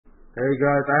Hey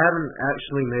guys, I haven't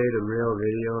actually made a real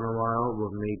video in a while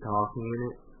with me talking in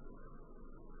it.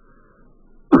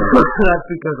 That's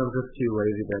because I'm just too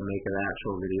lazy to make an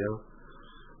actual video.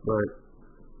 But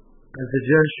the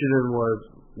suggestion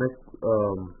was make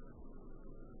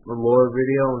a lore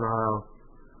video on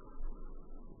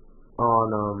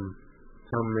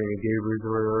how many doobers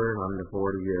there were, and I'm the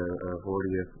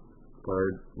 40th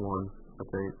third one, I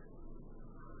think.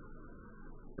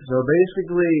 So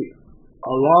basically, a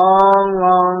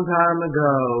long time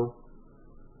ago,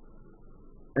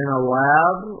 in a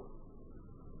lab,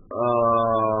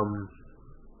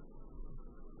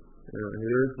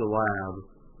 here's the lab.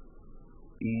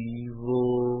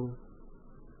 Evil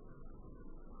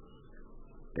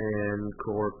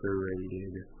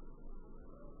Incorporated.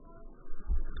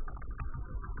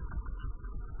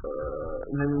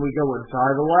 And then we go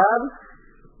inside the lab,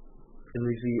 and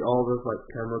we see all this like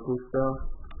chemical stuff.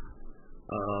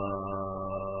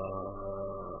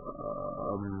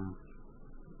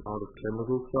 All the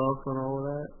chemical stuff and all of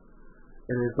that.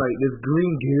 And it's like this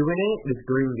green goo in it. This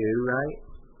green goo, right?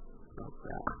 Oh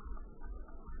crap.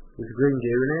 This green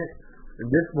goo in it.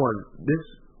 And this one, this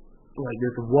 1,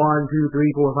 2,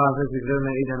 3, 4, 5, 6,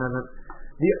 7, 8, 9, 10.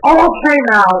 They all came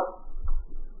out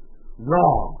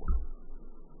wrong.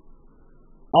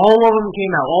 All of them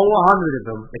came out. All 100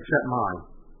 of them, except mine.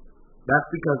 That's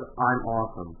because I'm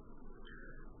awesome.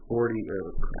 40,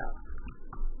 crap.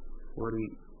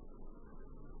 40,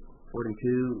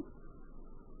 42,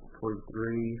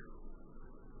 43,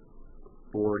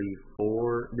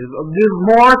 44. There's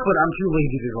more, but I'm too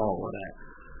lazy to do all of that.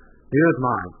 Here's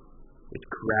mine. It's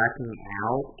cracking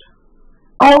out.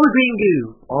 All the green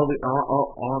goo, all the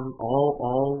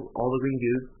green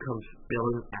goo comes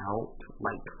spilling out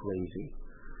like crazy.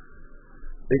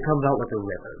 It comes out like a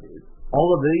river, dude.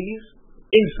 All of these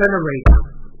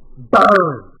incinerated,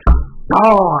 burned,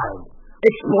 gone,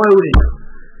 exploded.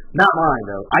 Not mine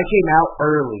though. I came out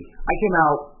early. I came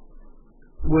out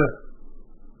with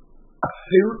a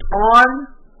suit on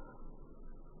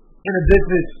and a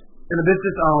business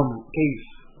case.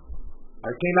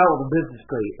 I came out with a business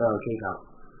case out.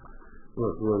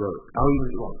 Look. I'll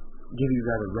even give you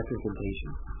guys a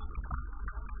representation.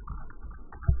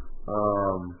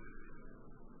 Oh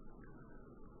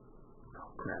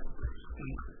crap.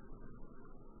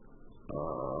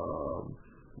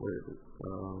 Where is it?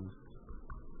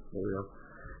 There we go.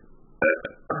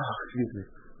 Excuse me.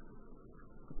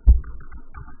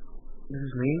 This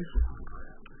is me.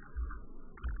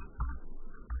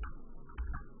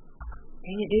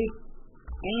 Dang it, dude.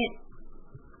 Dang it.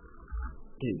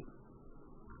 Dude.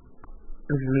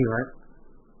 This is me, right?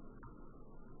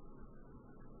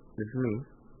 This is me.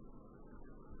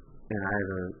 And I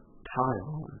have a tie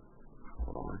on.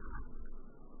 Hold on.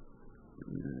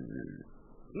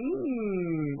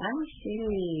 I'm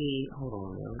silly. Hold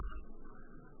on, guys.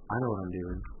 I know what I'm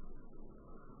doing.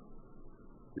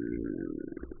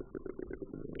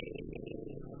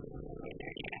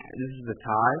 This is the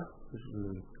tie. This is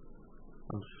me.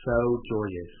 I'm so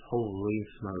joyous. Holy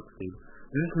smokes, dude.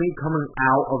 This is me coming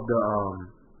out of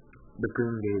the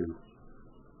green goo.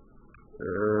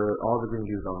 All the green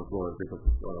goo's on the floor because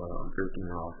I'm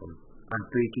freaking awesome. I'm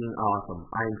freaking awesome.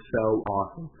 I'm so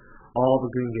awesome. All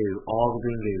the green goo, all of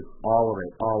it.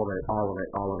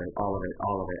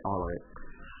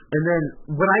 And then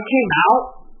when I came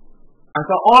out, I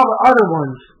saw all the other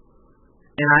ones,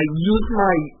 and I used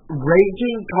my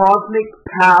raging cosmic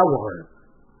power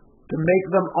to make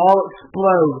them all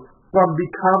explode from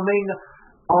becoming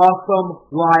awesome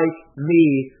like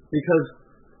me. Because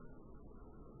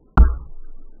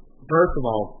first of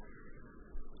all,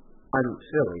 I'm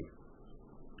silly.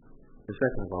 And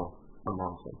second of all, I'm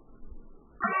awesome.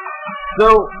 So,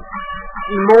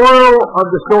 moral of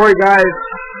the story, guys,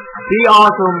 be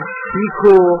awesome, be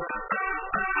cool,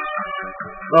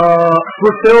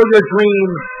 fulfill your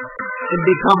dreams, and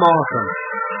become awesome.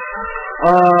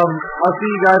 I'll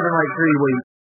see you guys in like 3 weeks.